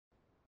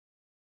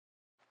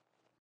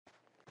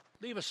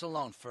leave us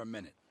alone for a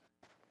minute.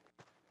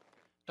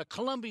 The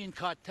Colombian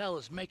cartel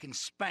is making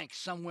spank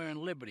somewhere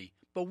in Liberty,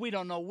 but we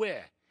don't know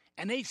where.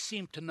 And they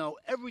seem to know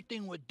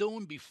everything we're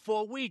doing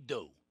before we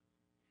do.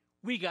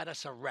 We got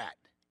us a rat.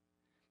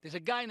 There's a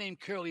guy named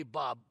Curly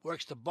Bob,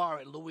 works the bar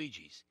at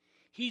Luigi's.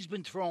 He's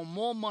been throwing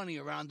more money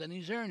around than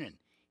he's earning.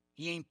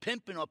 He ain't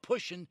pimping or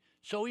pushing,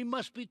 so he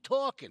must be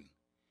talking.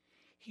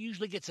 He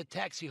usually gets a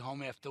taxi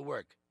home after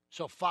work,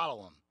 so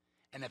follow him.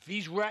 And if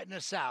he's ratting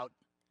us out,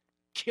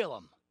 kill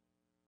him.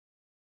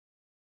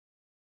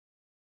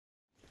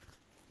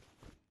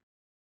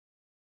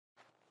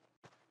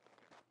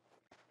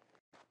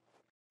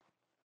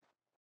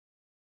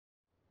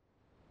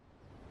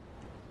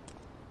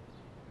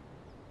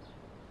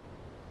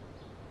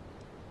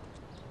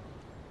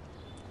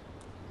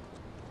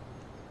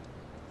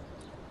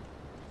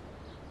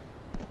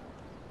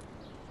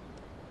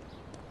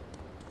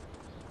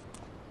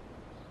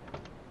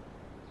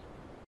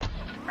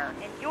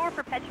 And you're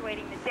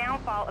perpetuating the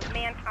downfall of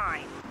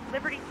mankind.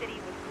 Liberty City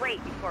was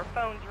great before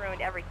phones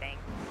ruined everything.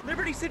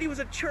 Liberty City was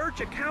a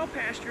church, a cow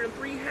pasture, and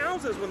 3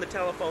 houses when the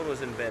telephone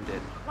was invented.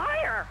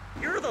 Liar!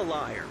 You're the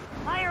liar.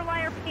 Liar,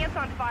 liar, pants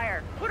on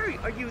fire. What are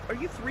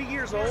you 3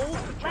 years old?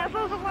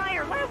 Laszlo's a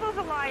liar, Laszlo's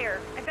a liar.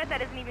 I bet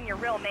that isn't even your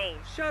real name.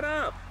 Shut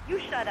up. You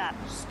shut up.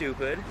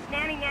 Stupid.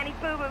 Nanny, nanny,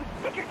 boo-boo,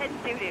 stick your head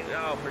in doo-doo.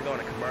 Oh, we're going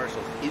to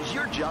commercials. Is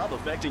your job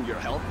affecting your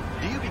health?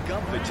 Do you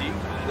become fatigued?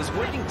 Does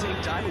working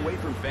take time away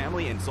from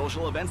family and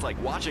social events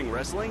like watching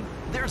wrestling?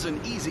 There's an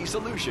easy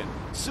solution.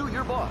 Sue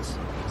your boss.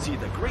 See,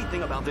 the great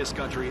thing about this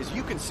country is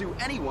you can sue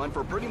anyone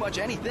for pretty much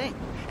anything,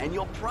 and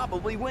you'll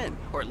probably win,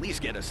 or at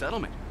least get a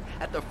settlement.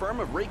 At the firm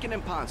of Rakin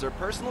 & Ponzer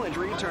Personal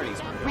Injury Attorneys,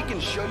 we can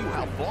show you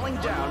how falling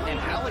down and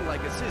howling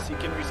like a sissy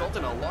can result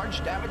in a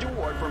large damage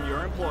award from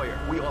your employer.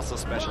 We also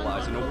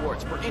specialize in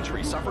awards for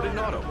injuries suffered in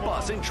auto,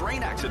 bus, and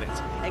train accidents,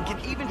 and can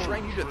even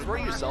train you to throw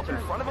yourself in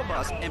front of a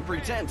bus and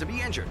pretend to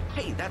be injured.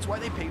 Hey, that's why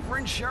they pay for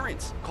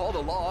insurance. Call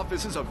the law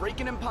offices of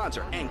Rakin &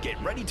 Ponzer and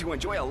get ready to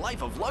enjoy a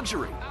life of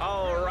luxury.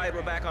 All right,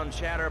 we're back on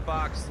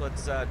Chatterbox.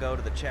 Let's go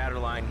to the chatter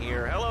line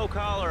here. Hello,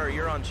 caller.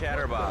 You're on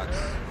Chatterbox.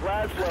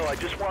 Laszlo, I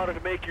just wanted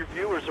to make your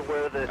viewers aware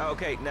that...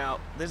 Okay, now,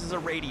 this is a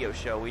radio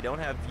show. We don't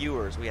have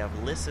viewers. We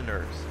have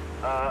listeners.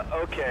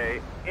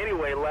 Okay.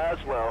 Anyway,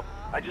 Laszlo,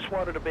 I just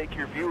wanted to make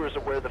your viewers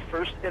aware the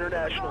first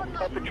International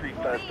Puppetry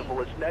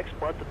Festival is next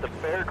month at the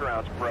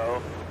fairgrounds,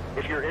 bro.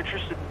 If you're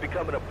interested in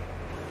becoming a...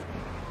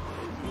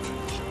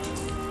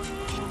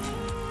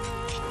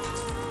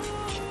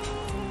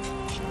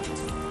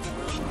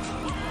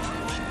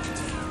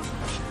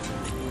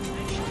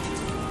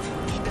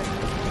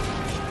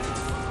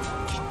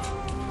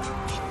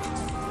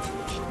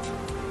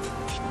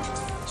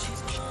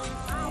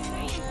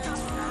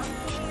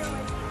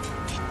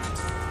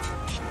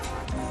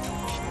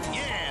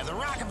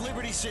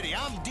 City.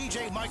 I'm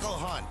DJ Michael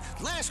Hunt.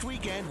 Last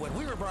weekend, when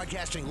we were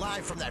broadcasting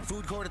live from that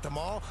food court at the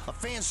mall, a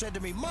fan said to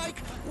me, Mike,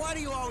 why do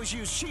you always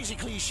use cheesy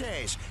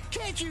cliches?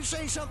 Can't you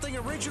say something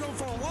original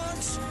for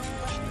once?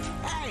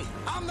 Hey,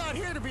 I'm not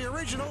here to be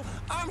original.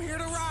 I'm here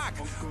to rock.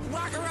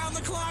 Rock around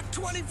the clock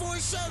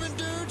 24/7,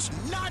 dudes.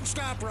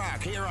 Non-stop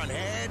rock here on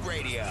Head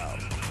Radio.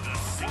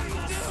 What are you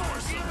doing?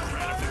 Source of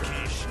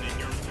gratification in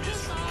your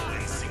miserable,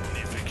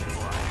 insignificant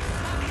life.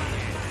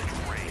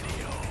 Head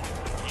Radio.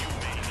 You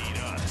may need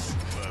us,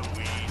 but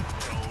we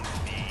don't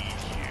need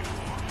you.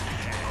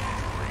 Head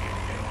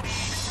Radio.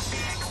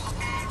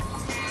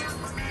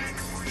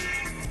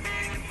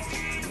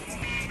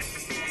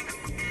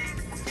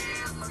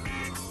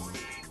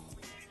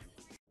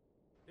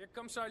 Here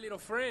comes our little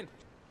friend,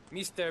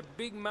 Mr.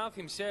 Big Mouth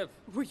himself.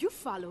 Were you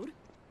followed?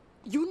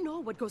 You know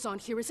what goes on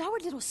here is our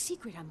little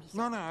secret,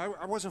 amigo. No,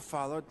 I wasn't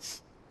followed.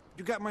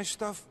 You got my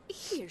stuff?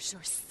 Here's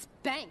your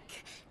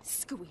spank,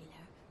 squealer.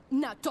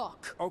 Now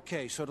talk.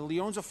 Okay, so the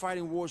Leons are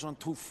fighting wars on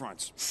 2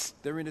 fronts.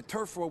 They're in the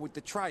turf war with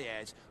the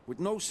Triads, with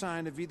no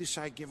sign of either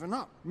side giving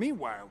up.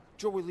 Meanwhile,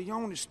 Joey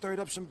Leone has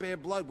stirred up some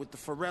bad blood with the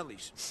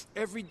Forellis.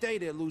 Every day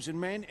they're losing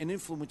men and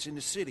influence in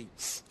the city.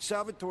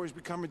 Salvatore's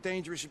becoming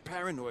dangerous and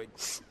paranoid.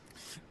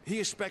 He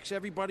expects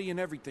everybody and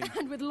everything.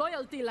 And with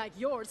loyalty like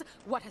yours,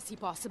 what has he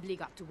possibly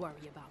got to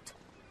worry about?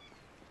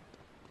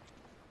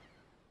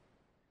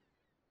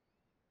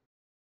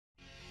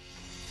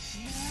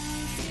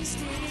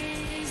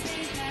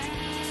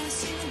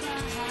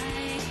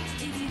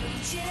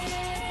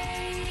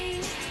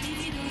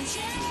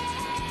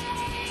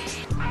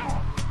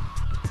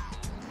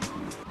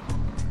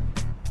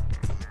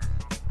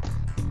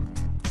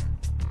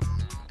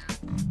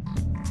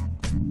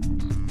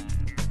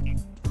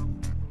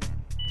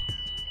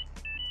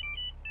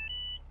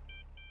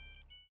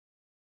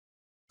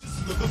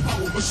 The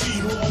power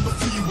machine on the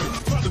freeway.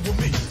 Riding with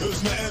me,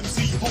 there's my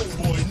MC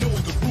homeboy.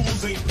 Knowing the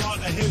rules ain't part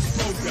of his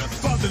program.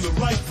 Finding the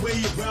right way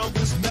around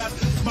this map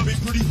might be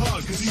pretty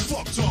hard, cause he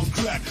fucked on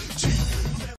crack.